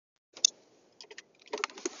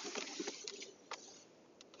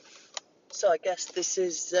So I guess this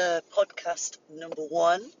is podcast number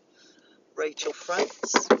 1, Rachel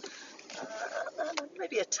Frantz.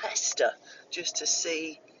 Maybe a tester just to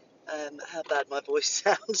see how bad my voice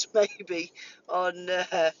sounds maybe on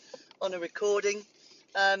a recording.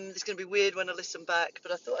 It's going to be weird when I listen back,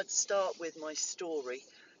 but I thought I'd start with my story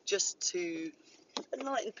just to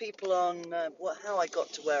enlighten people on how I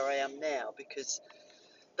got to where I am now, because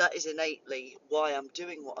that is innately why I'm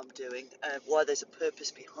doing what I'm doing, why there's a purpose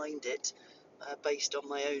behind it, based on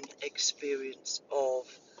my own experience of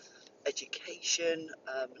education,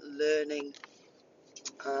 learning,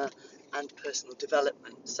 and personal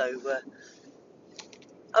development. So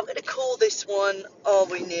I'm going to call this one, Are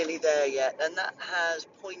We Nearly There Yet? And that has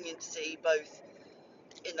poignancy both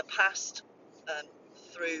in the past,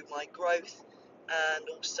 through my growth, and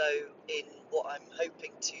also in what I'm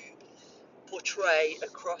hoping to portray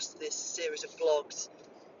across this series of blogs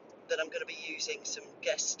that I'm going to be using some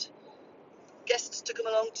guests to come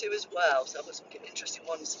along to as well. So I've got some interesting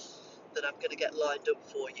ones that I'm going to get lined up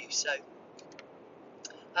for you. So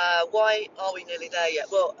why are we nearly there yet?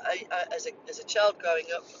 Well, as a child growing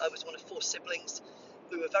up, I was one of 4 siblings.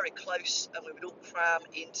 We were very close, and we would all cram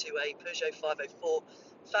into a Peugeot 504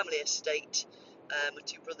 family estate. My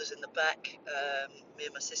 2 brothers in the back, me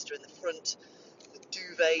and my sister in the front, with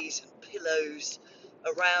duvets and pillows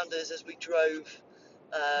around us as we drove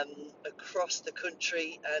across the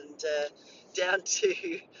country and down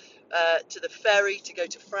to the ferry to go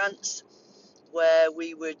to France, where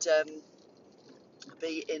we would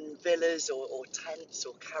be in villas or tents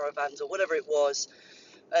or caravans or whatever it was.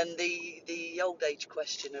 And the old age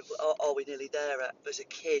question of are we nearly there? As a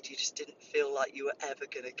kid, you just didn't feel like you were ever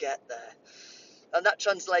going to get there. And that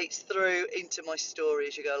translates through into my story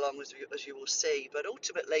as you go along, as you will see. But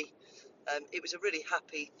ultimately, it was a really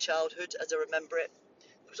happy childhood as I remember it.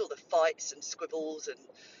 There was all the fights and squibbles and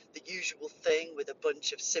the usual thing with a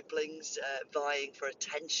bunch of siblings vying for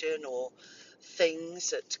attention or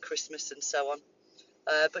things at Christmas and so on.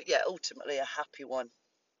 But yeah, ultimately a happy one.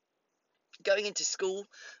 Going into school,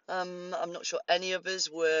 I'm not sure any of us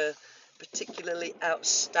were particularly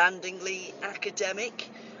outstandingly academic,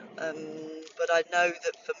 but I know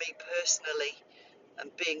that for me personally,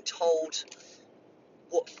 and being told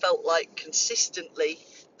what felt like consistently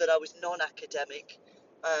that I was non-academic,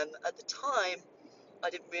 at the time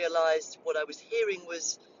I didn't realise what I was hearing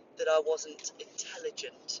was that I wasn't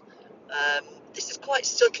intelligent. This is quite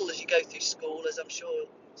subtle as you go through school, as I'm sure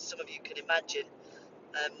some of you can imagine,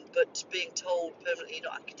 but being told permanently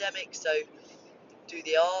not academic, so do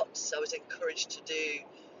the arts. I was encouraged to do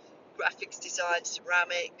graphics design,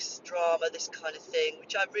 ceramics, drama, this kind of thing,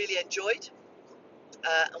 which I really enjoyed,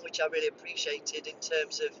 and which I really appreciated in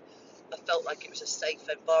terms of I felt like it was a safe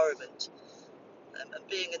environment. And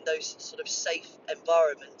being in those sort of safe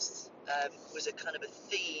environments was a kind of a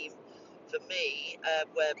theme for me,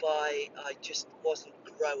 whereby I just wasn't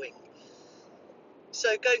growing.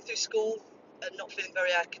 So going through school and not feeling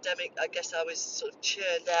very academic, I guess I was sort of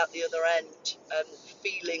churned out the other end,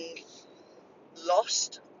 feeling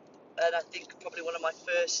lost. And I think probably one of my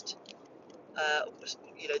first, was,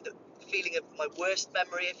 the feeling of my worst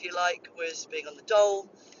memory, if you like, was being on the dole,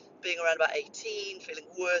 being around about 18, feeling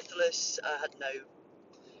worthless. I had no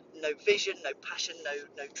vision, no passion,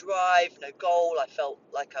 no drive, no goal. I felt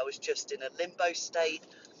like I was just in a limbo state.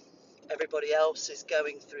 Everybody else is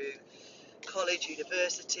going through college,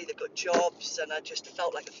 university, they've got jobs, and I just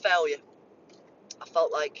felt like a failure. I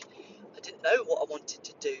felt like I didn't know what I wanted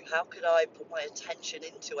to do. How could I put my attention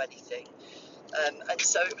into anything? And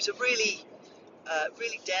so it was a really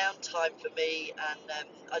down time for me, and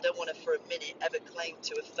I don't want to for a minute ever claim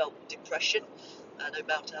to have felt depression. I know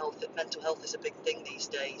mental health is a big thing these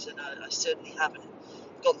days, and I certainly haven't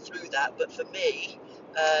gone through that. But for me,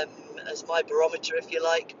 as my barometer, if you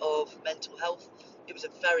like, of mental health, it was a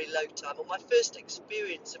very low time, or my first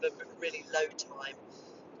experience of a really low time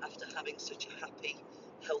after having such a happy,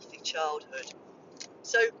 healthy childhood.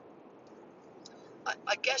 So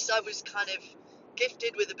I guess I was kind of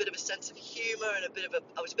gifted with a bit of a sense of humour and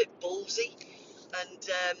I was a bit ballsy, and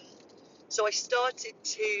so I started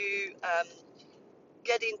to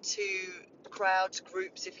get into crowds,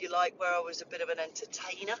 groups, if you like, where I was a bit of an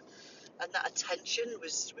entertainer, and that attention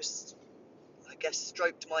was I guess,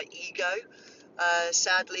 stroked my ego.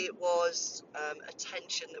 Sadly, it was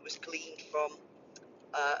attention that was gleaned from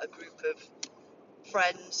a group of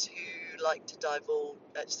friends who like to dive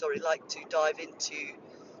into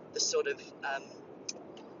the sort of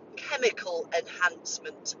chemical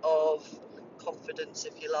enhancement of confidence,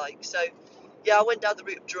 if you like. So, yeah, I went down the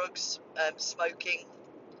route of drugs, smoking,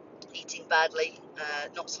 eating badly,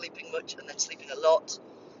 not sleeping much, and then sleeping a lot.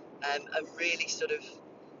 and really sort of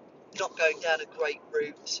not going down a great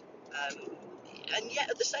route. And yet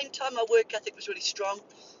at the same time, my work ethic was really strong.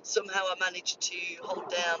 Somehow I managed to hold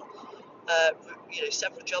down,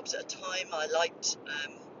 several jobs at a time. I liked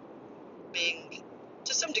being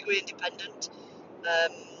to some degree independent,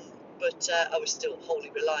 um, but I was still wholly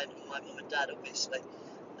reliant on my mum and dad, obviously.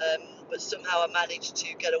 But somehow I managed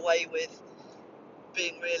to get away with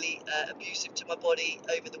being really abusive to my body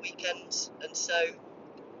over the weekends, and so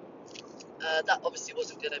that obviously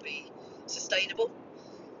wasn't going to be sustainable.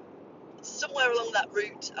 Somewhere along that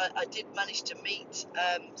route, I did manage to meet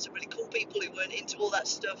some really cool people who weren't into all that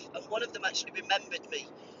stuff, and one of them actually remembered me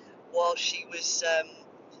while she was,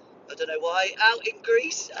 I don't know why, out in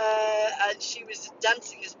Greece, and she was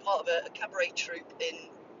dancing as part of a cabaret troupe in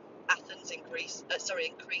Athens in Greece,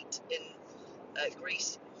 in Crete in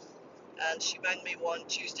Greece, and she rang me one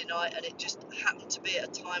Tuesday night, and it just happened to be at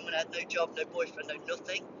a time when I had no job, no boyfriend, no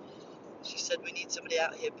nothing. She said, we need somebody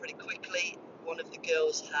out here pretty quickly. One of the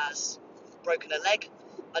girls has broken a leg.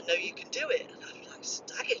 I know you can do it. And I was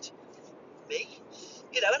like, staggered. Me?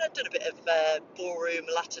 And I'd done a bit of ballroom,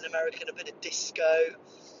 Latin American, a bit of disco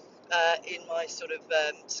in my sort of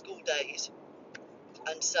school days.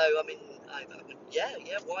 And so, I mean, I went, yeah,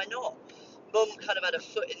 why not? Mum kind of had a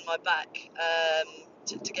foot in my back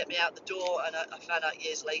to get me out the door, and I found out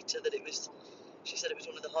years later that she said it was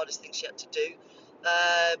one of the hardest things she had to do,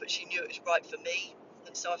 but she knew it was right for me,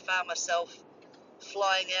 and so I found myself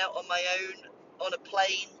flying out on my own on a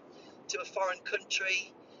plane to a foreign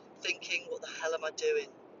country, thinking, what the hell am I doing?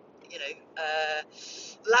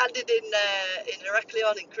 Landed in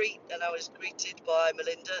Heraklion in Crete, and I was greeted by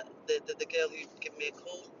Melinda, the girl who'd given me a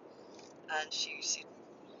call, and she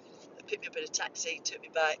picked me up in a taxi, took me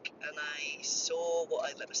back, and I saw what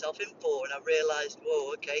I'd let myself in for, and I realised,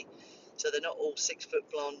 whoa, okay, so they're not all 6 foot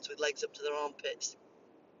blondes with legs up to their armpits.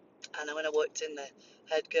 And then when I walked in, the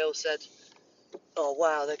head girl said, oh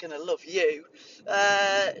wow, they're going to love you.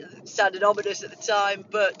 It sounded ominous at the time,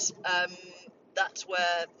 but that's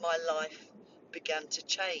where my life began to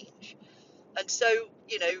change. And so,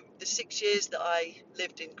 the 6 years that I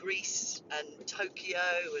lived in Greece and Tokyo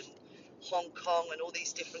and Hong Kong and all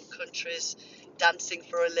these different countries, dancing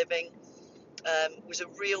for a living, was a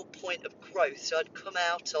real point of growth. So I'd come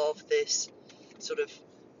out of this sort of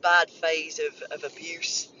bad phase of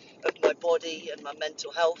abuse of my body and my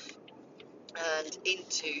mental health, and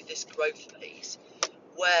into this growth phase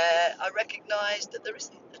where I recognised that there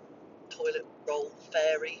isn't a toilet roll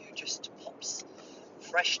fairy who just pops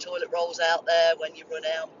fresh toilet rolls out there when you run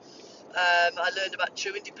out. I learned about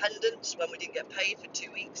true independence when we didn't get paid for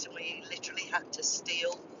 2 weeks, and we literally had to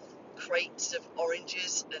steal crates of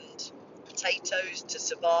oranges and potatoes to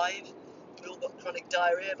survive. We all got chronic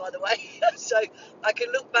diarrhea, by the way. So I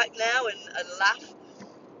can look back now and laugh,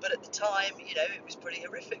 but at the time, it was pretty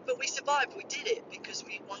horrific. But we survived. We did it because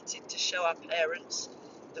we wanted to show our parents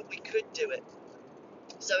that we could do it.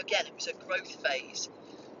 So again, it was a growth phase.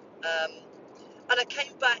 And I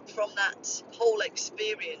came back from that whole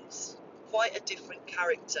experience quite a different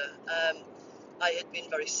character. I had been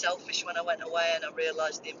very selfish when I went away, and I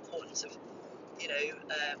realised the importance of,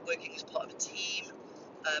 working as part of a team.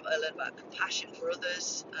 I learned about compassion for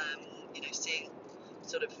others, seeing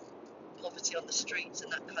sort of poverty on the streets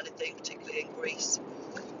and that kind of thing, particularly in Greece.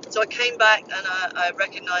 So I came back, and I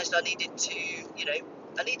recognised I needed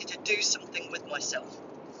to do something with myself.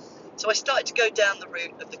 So I started to go down the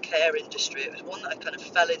route of the care industry. It was one that I kind of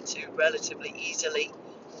fell into relatively easily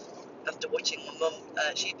after watching my mum.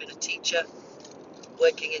 She'd been a teacher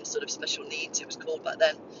working in sort of special needs, it was called back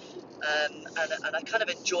then. And I kind of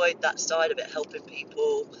enjoyed that side of it, helping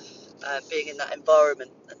people, being in that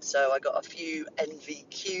environment. And so I got a few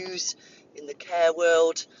NVQs in the care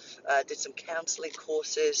world, did some counselling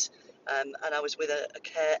courses, and I was with a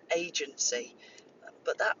care agency.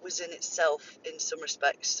 But that was in itself, in some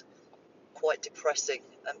respects, quite depressing,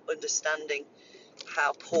 understanding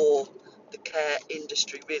how poor the care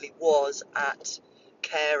industry really was at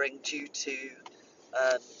caring due to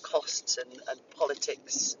costs and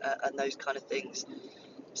politics and those kind of things.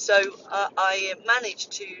 So I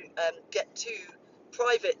managed to get 2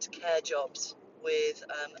 private care jobs with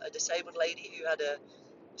a disabled lady who had a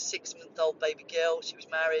 6-month-old baby girl. She was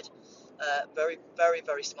married, very, very,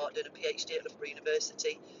 very smart, did a PhD at Loughborough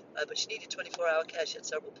University, but she needed 24-hour care. She had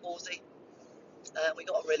cerebral palsy. We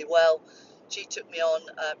got on really well. She took me on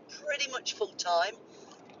pretty much full time,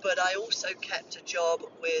 but I also kept a job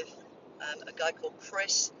with a guy called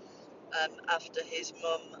Chris after his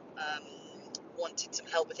mum wanted some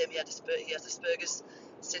help with him. He has Asperger's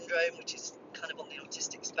syndrome, which is kind of on the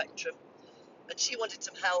autistic spectrum, and she wanted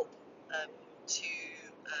some help to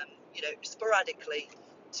sporadically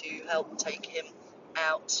to help take him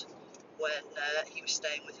out when he was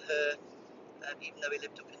staying with her, even though he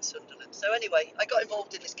lived up in Sunderland. So anyway, I got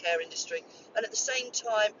involved in this care industry, and at the same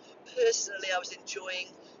time, personally, I was enjoying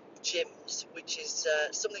gyms, which is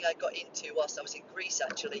something I got into whilst I was in Greece,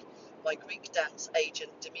 actually. My Greek dance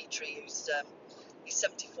agent, Dimitri, he's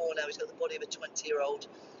 74 now, he's got the body of a 20-year-old.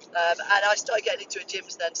 And I started getting into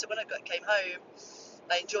gyms then, so when I came home,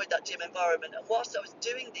 I enjoyed that gym environment. And whilst I was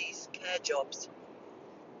doing these care jobs,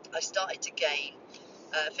 I started to gain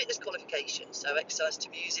fitness qualifications. So exercise to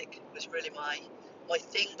music was really my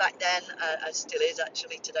thing back then, and still is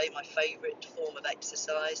actually today my favourite form of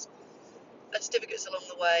exercise. And certificates along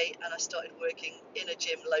the way, and I started working in a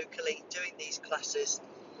gym locally doing these classes.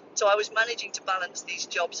 So I was managing to balance these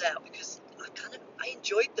jobs out because I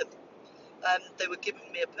enjoyed them. They were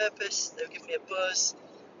giving me a purpose, they were giving me a buzz,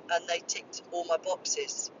 and they ticked all my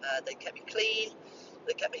boxes. They kept me clean,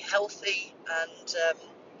 they kept me healthy, and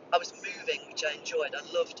I was moving, which I enjoyed. I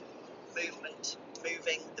loved movement,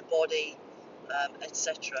 moving the body,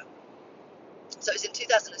 etc. So it was in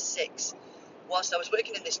 2006, whilst I was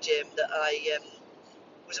working in this gym, that I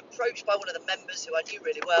was approached by one of the members who I knew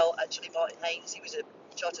really well, actually Martin Haynes. He was a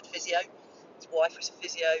chartered physio. His wife was a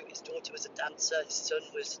physio, his daughter was a dancer, his son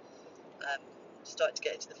was starting to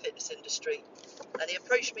get into the fitness industry. And he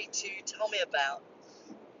approached me to tell me about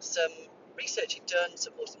some research he'd done,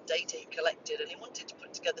 some awesome data he collected, and he wanted to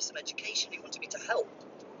put together some education. He wanted me to help.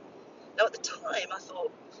 Now at the time I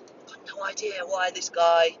thought, I've got no idea why this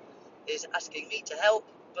guy is asking me to help,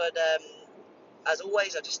 but as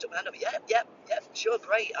always, I just stuck my hand up. Yep, sure,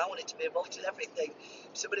 great. I wanted to be involved in everything.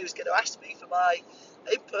 If somebody was going to ask me for my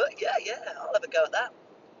input, yeah, I'll have a go at that.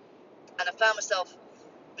 And I found myself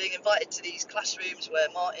being invited to these classrooms where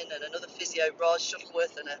Martin and another physio, Raj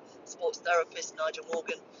Shuttleworth, and a sports therapist, Nigel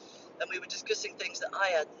Morgan, and we were discussing things that I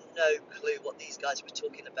had no clue what these guys were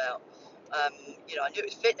talking about. I knew it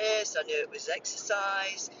was fitness, I knew it was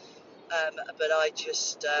exercise, but I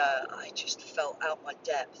just felt out my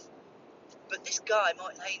depth. But this guy,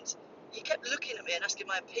 Martin Haynes, he kept looking at me and asking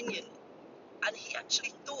my opinion, and he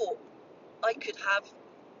actually thought I could have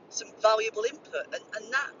some valuable input,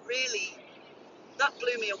 and that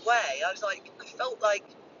blew me away. I felt like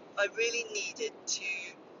I really needed to,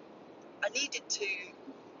 I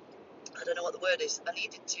don't know what the word is, I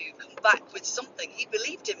needed to come back with something. He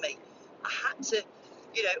believed in me. I had to,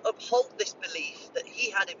 uphold this belief that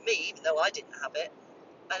he had in me, even though I didn't have it,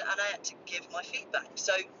 and I had to give my feedback.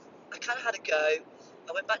 So I kind of had a go.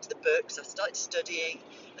 I went back to the books, I started studying,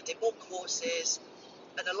 I did more courses,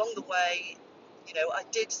 and along the way, I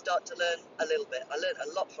did start to learn a little bit. I learned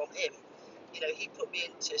a lot from him. He put me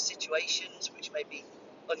into situations which made me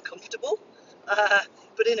uncomfortable,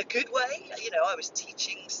 but in a good way. I was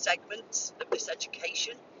teaching segments of this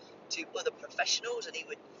education to other professionals, and he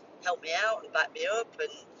would help me out and back me up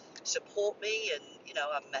and support me. And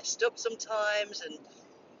I messed up sometimes,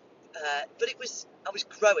 but I was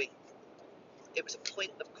growing. It was a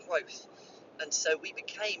point of growth, and so we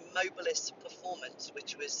became Mobilis Performance,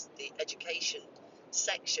 which was the education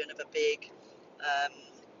section of a big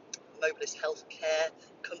Mobilis healthcare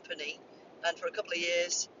company. And for a couple of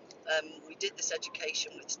years, we did this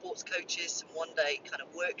education with sports coaches, some one-day kind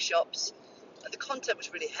of workshops, and the content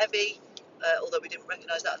was really heavy, although we didn't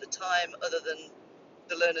recognise that at the time, other than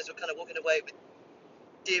the learners were kind of walking away with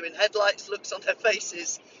deer in headlights looks on their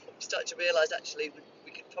faces. We started to realise actually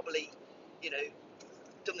we could probably,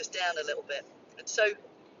 dumb this down a little bit. And so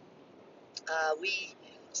we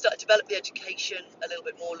started to develop the education a little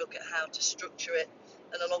bit more, look at how to structure it,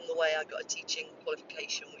 and along the way I got a teaching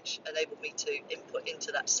qualification which enabled me to input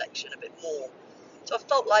into that section a bit more. So I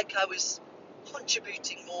felt like I was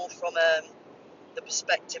contributing more from the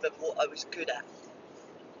perspective of what I was good at.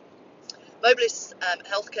 Mobilis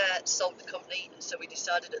Healthcare sold the company, and so we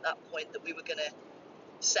decided at that point that we were going to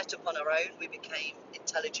set up on our own. We became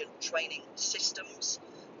Intelligent Training Systems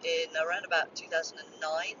in around about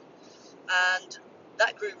 2009, and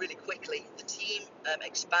that grew really quickly. The team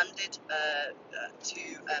expanded to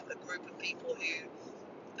a group of people who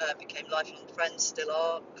became lifelong friends, still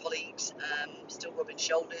are colleagues, still rubbing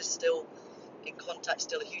shoulders, still in contact,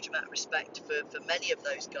 still a huge amount of respect for many of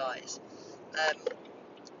those guys.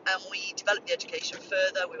 And we developed the education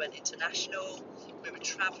further. We went international. We were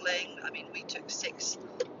travelling. We took 6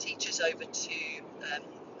 teachers over to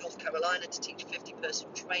North Carolina to teach 50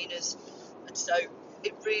 personal trainers. And so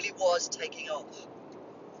it really was taking off.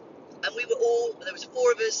 And there was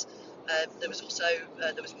 4 of us. There was also,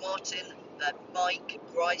 there was Martin, Mike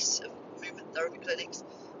Grice of Movement Therapy Clinics.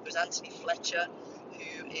 There was Anthony Fletcher,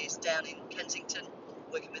 who is down in Kensington,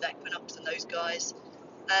 working with Equinox and those guys.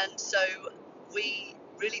 And so we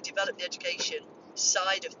really developed the education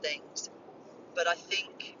side of things. But I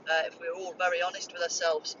think if we're all very honest with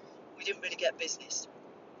ourselves, we didn't really get business.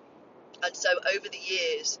 And so over the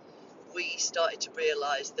years, we started to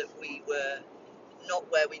realise that we were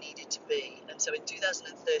not where we needed to be. And so in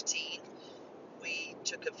 2013, we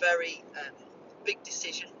took a very big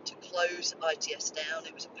decision to close ITS down.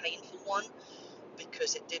 It was a painful one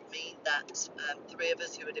because it did mean that three of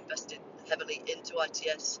us who had invested heavily into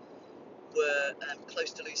ITS were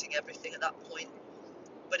close to losing everything at that point.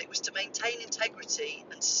 But it was to maintain integrity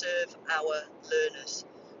and serve our learners.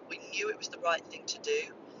 We knew it was the right thing to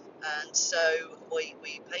do, and so we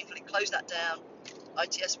painfully closed that down.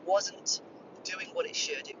 ITS wasn't doing what it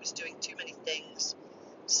should. It was doing too many things: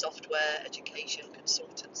 software, education,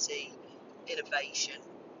 consultancy, innovation.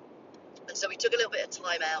 And so we took a little bit of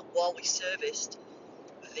time out while we serviced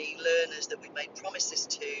the learners that we'd made promises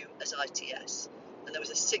to as ITS. And there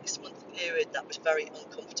was a 6-month period that was very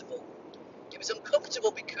uncomfortable. It was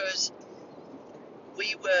uncomfortable because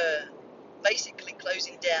we were basically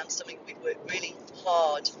closing down something we worked really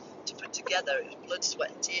hard to put together. It was blood,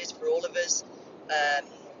 sweat and tears for all of us,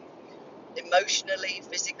 emotionally,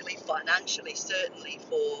 physically, financially, certainly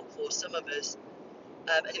for some of us.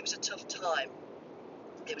 And it was a tough time.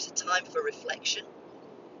 It was a time for reflection.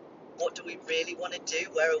 What do we really want to do?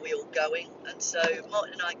 Where are we all going? And so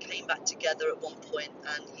Martin and I came back together at one point,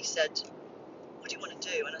 and he said, what do you want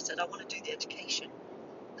to do? And I said, I want to do the education.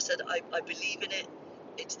 I said, I believe in it.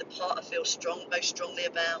 It's the part I feel most strongly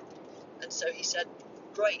about. And so he said,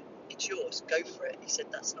 great, it's yours, go for it. He said,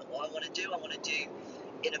 that's not what I want to do. I want to do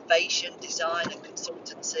innovation, design and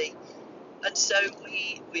consultancy. And so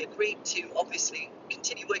we agreed to obviously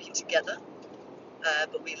continue working together,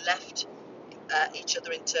 but we left each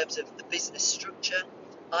other in terms of the business structure.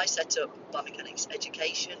 I set up Biomechanics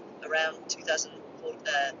Education around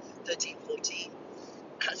 2013-14,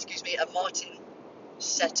 excuse me, and Martin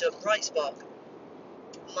set up Brightspark.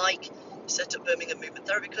 Mike set up Birmingham Movement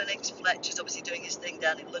Therapy Clinics. Fletch is obviously doing his thing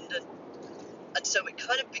down in London. And so it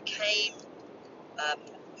kind of became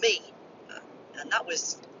me. And that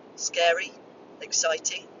was scary,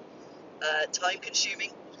 exciting, time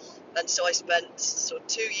consuming. And so I spent sort of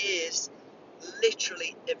 2 years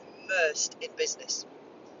literally immersed in business.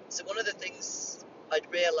 So one of the things I'd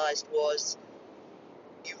realised was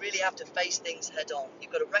you really have to face things head on.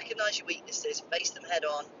 You've got to recognise your weaknesses, face them head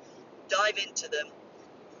on, dive into them,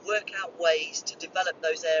 work out ways to develop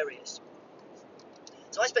those areas.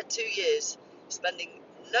 So I spent 2 years spending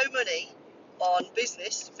no money on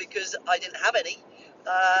business because I didn't have any.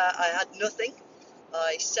 I had nothing.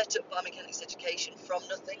 I set up Biomechanics Education from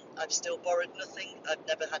nothing. I've still borrowed nothing. I've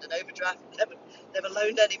never had an overdraft, never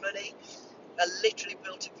loaned any money. I literally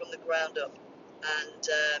built it from the ground up. And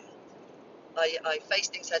I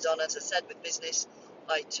faced things head on, as I said, with business.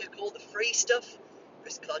 I took all the free stuff,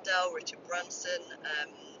 Chris Cardell, Richard Branson,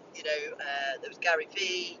 there was Gary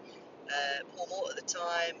Vee, Paul Mort at the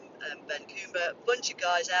time, Ben Coomber, a bunch of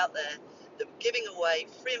guys out there that were giving away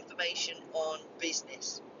free information on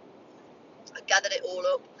business. I gathered it all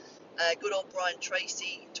up. Good old Brian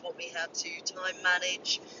Tracy taught me how to time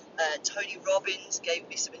manage. Tony Robbins gave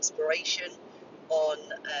me some inspiration on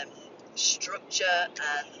structure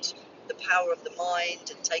and the power of the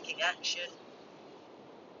mind and taking action.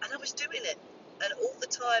 And I was doing it. And all the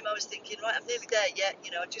time I was thinking, right, I'm nearly there yet.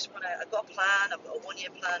 I've got a plan. I've got a 1-year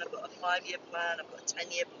plan. I've got a 5-year plan. I've got a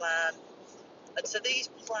 10-year plan. And so these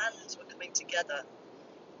plans were coming together.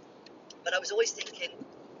 But I was always thinking,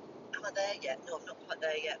 am I there yet? No, I'm not quite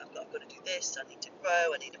there yet. I've got to do this. I need to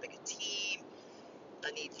grow. I need a bigger team. I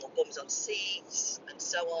need more bums on seats, and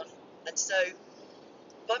so on. And so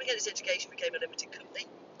Biomechanics Education became a limited company.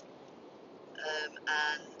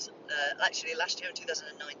 Actually, last year in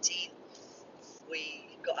 2019, we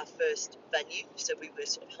got our first venue. So we were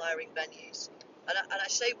sort of hiring venues. And I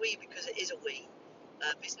say we because it is a we.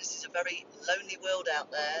 Business is a very lonely world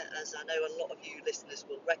out there, as I know a lot of you listeners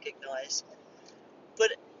will recognise.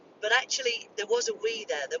 But actually, there was a we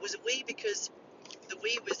there. There was a we because the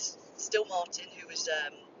we was still Martin, who was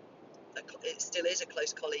still is a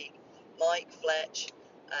close colleague, Mike, Fletch,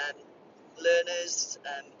 learners,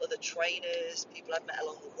 other trainers, people I'd met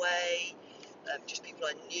along the way, just people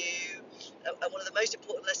I knew. And one of the most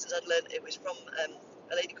important lessons I'd learned, it was from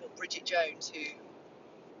a lady called Bridget Jones, who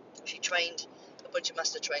she trained a bunch of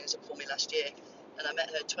master trainers up for me last year. And I met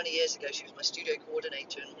her 20 years ago. She was my studio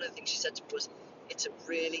coordinator. And one of the things she said to me was, it's a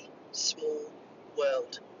really small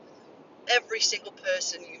world. Every single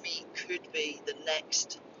person you meet could be the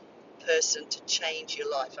next person to change your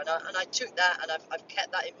life. And I took that, and I've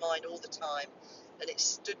kept that in mind all the time. and it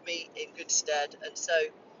stood me in good stead. And so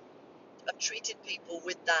I've treated people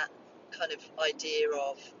with that kind of idea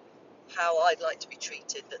of how I'd like to be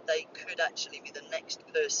treated, that they could actually be the next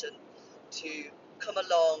person to come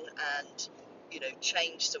along and,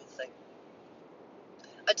 change something.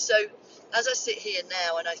 And so as I sit here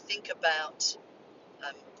now and I think about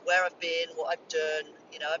where I've been, what I've done,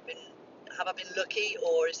 have I been lucky,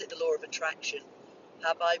 or is it the law of attraction?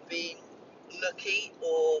 Have I been lucky,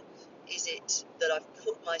 or is it that I've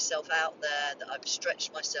put myself out there, that I've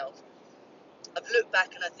stretched myself? I've looked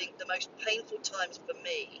back and I think the most painful times for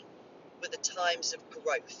me were the times of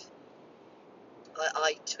growth.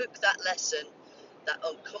 I took that lesson, that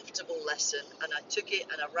uncomfortable lesson, and I took it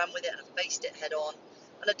and I ran with it and I faced it head on.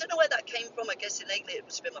 And I don't know where that came from. I guess innately it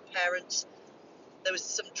must have been my parents. There was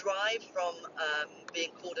some drive from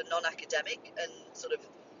being called a non-academic, and sort of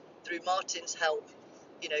through Martin's help,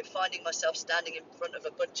 finding myself standing in front of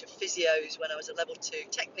a bunch of physios when I was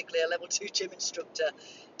technically a level 2 gym instructor,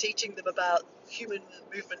 teaching them about human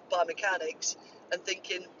movement biomechanics, and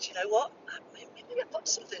thinking, do you know what? Maybe I've got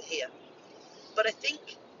something here. But I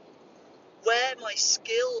think where my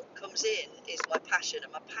skill comes in is my passion,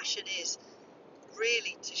 and my passion is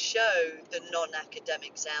really to show the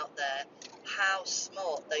non-academics out there how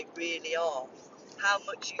smart they really are, how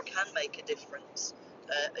much you can make a difference.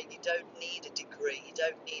 You don't need a degree, you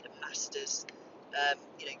don't need a master's,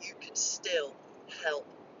 you can still help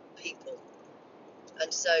people.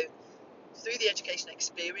 And so through the education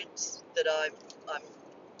experience that I'm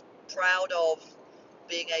proud of,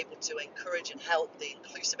 being able to encourage and help the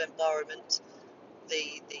inclusive environment,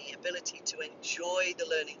 the ability to enjoy the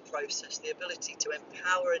learning process, the ability to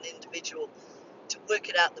empower an individual to work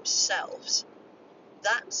it out themselves,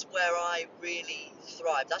 that's where I really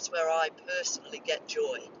thrive. That's where I personally get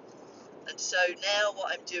joy. And so now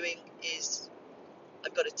what I'm doing is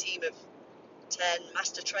I've got a team of 10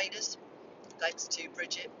 master trainers, thanks to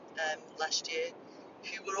Bridget last year,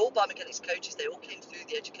 who were all biomechanics coaches. They all came through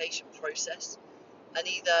the education process, and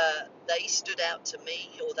either they stood out to me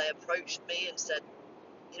or they approached me and said,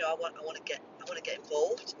 I want to get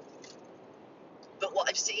involved. But what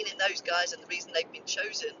I've seen in those guys, and the reason they've been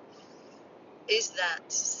chosen, is that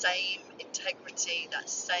same integrity, that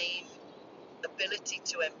same ability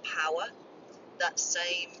to empower, that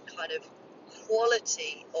same kind of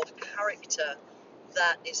quality of character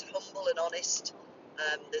that is humble and honest.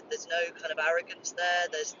 There's no kind of arrogance there.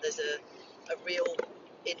 There's a real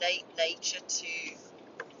innate nature to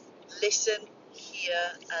listen, hear,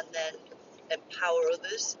 and then empower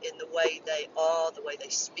others in the way they are, the way they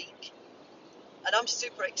speak. And I'm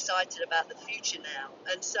super excited about the future now.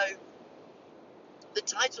 And so the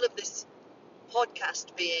title of this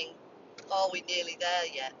podcast being, Are We Nearly There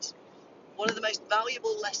Yet? One of the most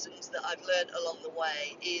valuable lessons that I've learned along the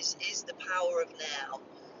way is the power of now,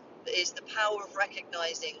 is the power of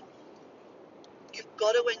recognizing you've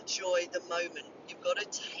got to enjoy the moment. You've got to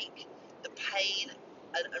take the pain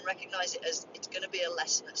and recognize it as it's going to be a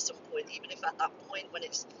lesson at some point, even if at that point when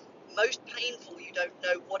it's most painful, you don't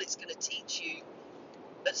know what it's going to teach you.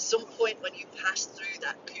 At some point when you pass through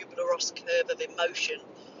that Kubler-Ross curve of emotion,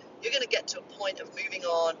 you're going to get to a point of moving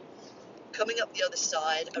on, coming up the other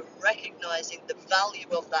side, and recognizing the value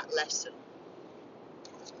of that lesson.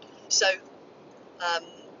 So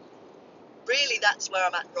really that's where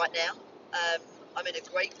I'm at right now. I'm in a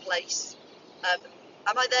great place.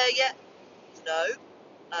 Am I there yet? No,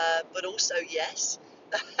 but also yes.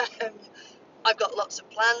 I've got lots of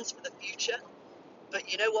plans for the future,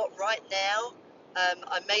 but you know what, right now,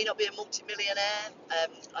 I may not be a multimillionaire,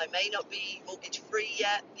 I may not be mortgage free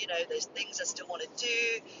yet, there's things I still want to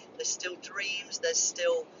do, there's still dreams, there's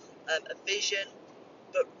still a vision,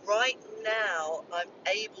 but right now I'm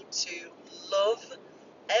able to love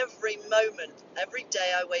every moment, every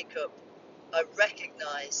day I wake up. I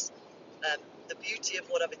recognize the beauty of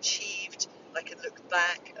what I've achieved. I can look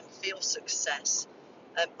back and feel success.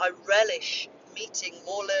 I relish meeting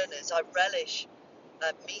more learners. I relish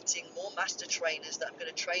meeting more master trainers that I'm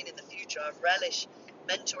going to train in the future. I relish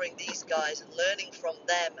mentoring these guys and learning from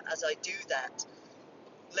them as I do that.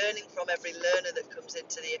 Learning from every learner that comes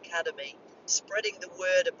into the academy. Spreading the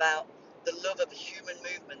word about the love of human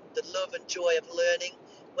movement, the love and joy of learning,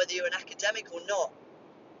 whether you're an academic or not.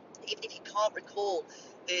 Even if you can't recall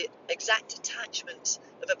the exact attachment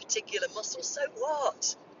of a particular muscle, so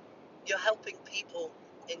what? You're helping people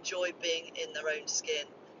enjoy being in their own skin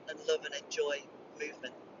and love and enjoy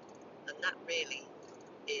movement. And that really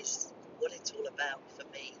is what it's all about for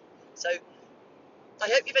me. So I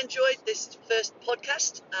hope you've enjoyed this first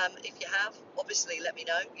podcast. If you have, obviously let me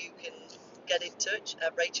know. You can get in touch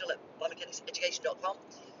at Rachel@biomechanicseducation.com.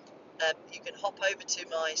 You can hop over to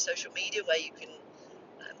my social media where you can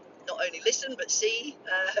not only listen but see,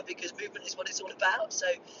 because movement is what it's all about. So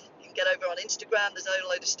you can get over on Instagram. There's a whole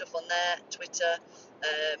load of stuff on there. Twitter,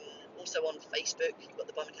 also on Facebook. You've got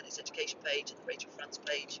the Biomechanics Education page and the Rachel France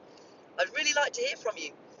page. I'd really like to hear from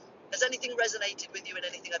you. Has anything resonated with you in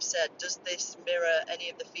anything I've said? Does this mirror any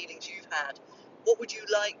of the feelings you've had? What would you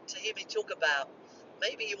like to hear me talk about?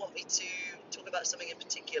 Maybe you want me to talk about something in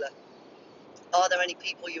particular. Are there any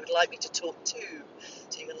people you would like me to talk to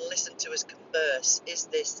so you can listen to us converse? Is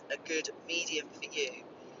this a good medium for you?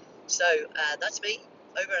 So that's me,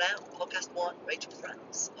 over and out, podcast 1, Rachel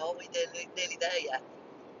France. Are we nearly there yet?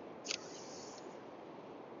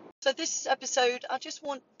 So this episode, I just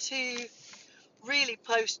want to really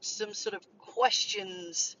post some sort of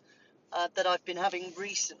questions that I've been having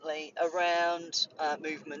recently around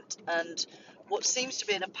movement and what seems to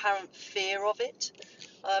be an apparent fear of it.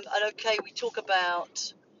 And okay, we talk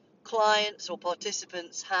about clients or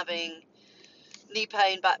participants having knee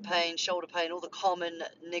pain, back pain, shoulder pain, all the common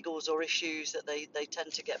niggles or issues that they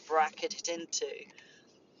tend to get bracketed into.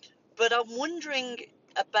 But I'm wondering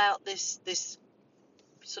about this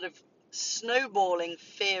sort of snowballing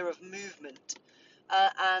fear of movement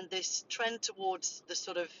and this trend towards the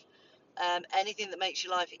sort of anything that makes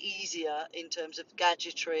your life easier in terms of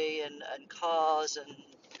gadgetry and cars and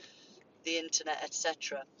the internet,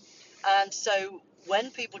 etc. And so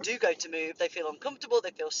when people do go to move, they feel uncomfortable,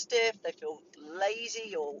 they feel stiff, they feel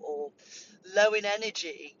lazy or low in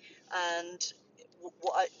energy, and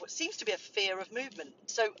what seems to be a fear of movement.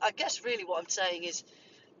 So I guess really what I'm saying is,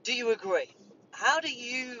 do you agree? How do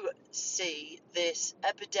you see this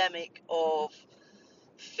epidemic of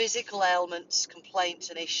physical ailments,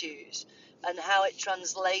 complaints and issues, and how it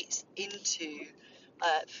translates into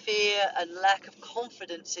fear and lack of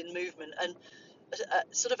confidence in movement, and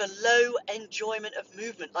sort of a low enjoyment of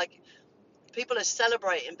movement? Like, people are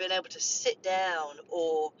celebrating being able to sit down,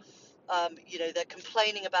 or they're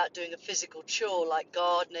complaining about doing a physical chore like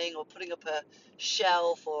gardening or putting up a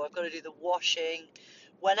shelf, or I've got to do the washing,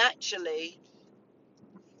 when actually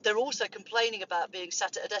they're also complaining about being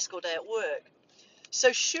sat at a desk all day at work.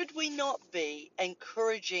 So should we not be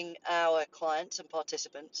encouraging our clients and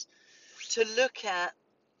participants to look at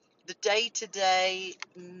the day-to-day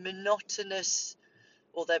monotonous,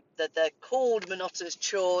 or they're called monotonous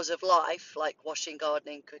chores of life, like washing,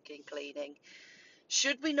 gardening, cooking, cleaning?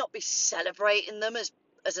 Should we not be celebrating them as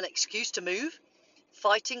an excuse to move,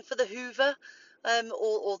 fighting for the Hoover,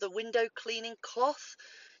 or the window cleaning cloth?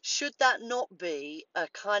 Should that not be a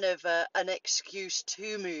kind of an excuse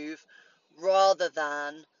to move rather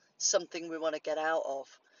than something we want to get out of?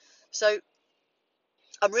 So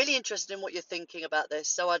I'm really interested in what you're thinking about this.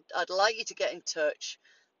 So I'd like you to get in touch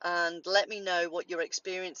and let me know what your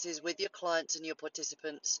experience is with your clients and your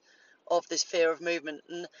participants of this fear of movement.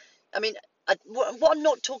 And I mean, what I'm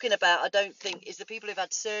not talking about, I don't think, is the people who've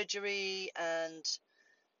had surgery and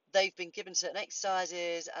they've been given certain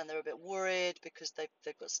exercises and they're a bit worried because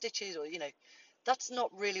they've got stitches, or that's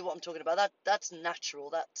not really what I'm talking about. That's natural.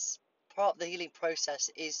 That's part of the healing process,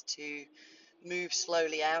 is to move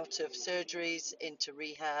slowly out of surgeries into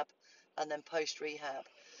rehab and then post-rehab.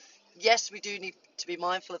 Yes, we do need to be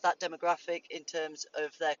mindful of that demographic in terms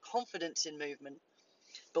of their confidence in movement,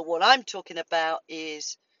 but what I'm talking about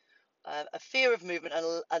is a fear of movement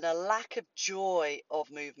and a lack of joy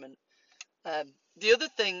of movement. The other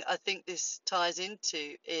thing I think this ties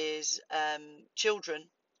into is children,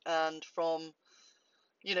 and from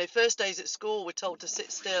first days at school, we're told to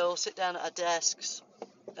sit still, sit down at our desks.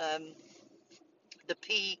 The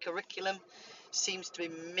PE curriculum seems to be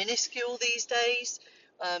minuscule these days.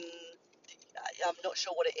 I'm not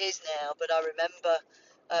sure what it is now, but I remember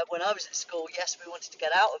when I was at school, yes, we wanted to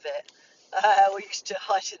get out of it. We used to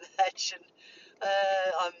hide in the hedge and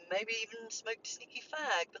I maybe even smoked a sneaky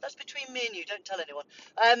fag, but that's between me and you, don't tell anyone.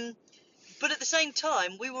 But at the same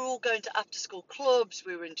time, we were all going to after-school clubs,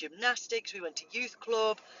 we were in gymnastics, we went to youth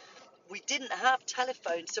club. We didn't have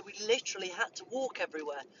telephones, so we literally had to walk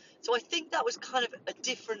everywhere. So I think that was kind of a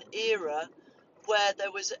different era where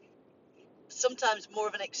there was sometimes more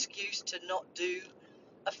of an excuse to not do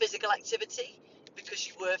a physical activity because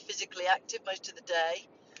you were physically active most of the day.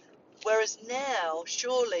 Whereas now,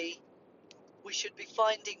 surely we should be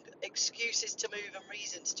finding excuses to move and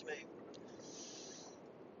reasons to move.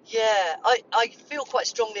 Yeah, I feel quite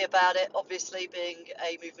strongly about it, obviously, being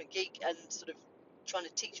a movement geek and sort of trying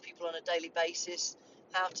to teach people on a daily basis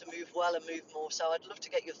how to move well and move more. So I'd love to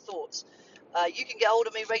get your thoughts. You can get hold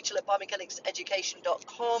of me, Rachel, at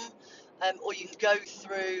biomechanics.education.com, or you can go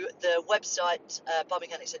through the website,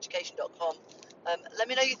 biomechanics.education.com. Let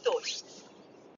me know your thoughts.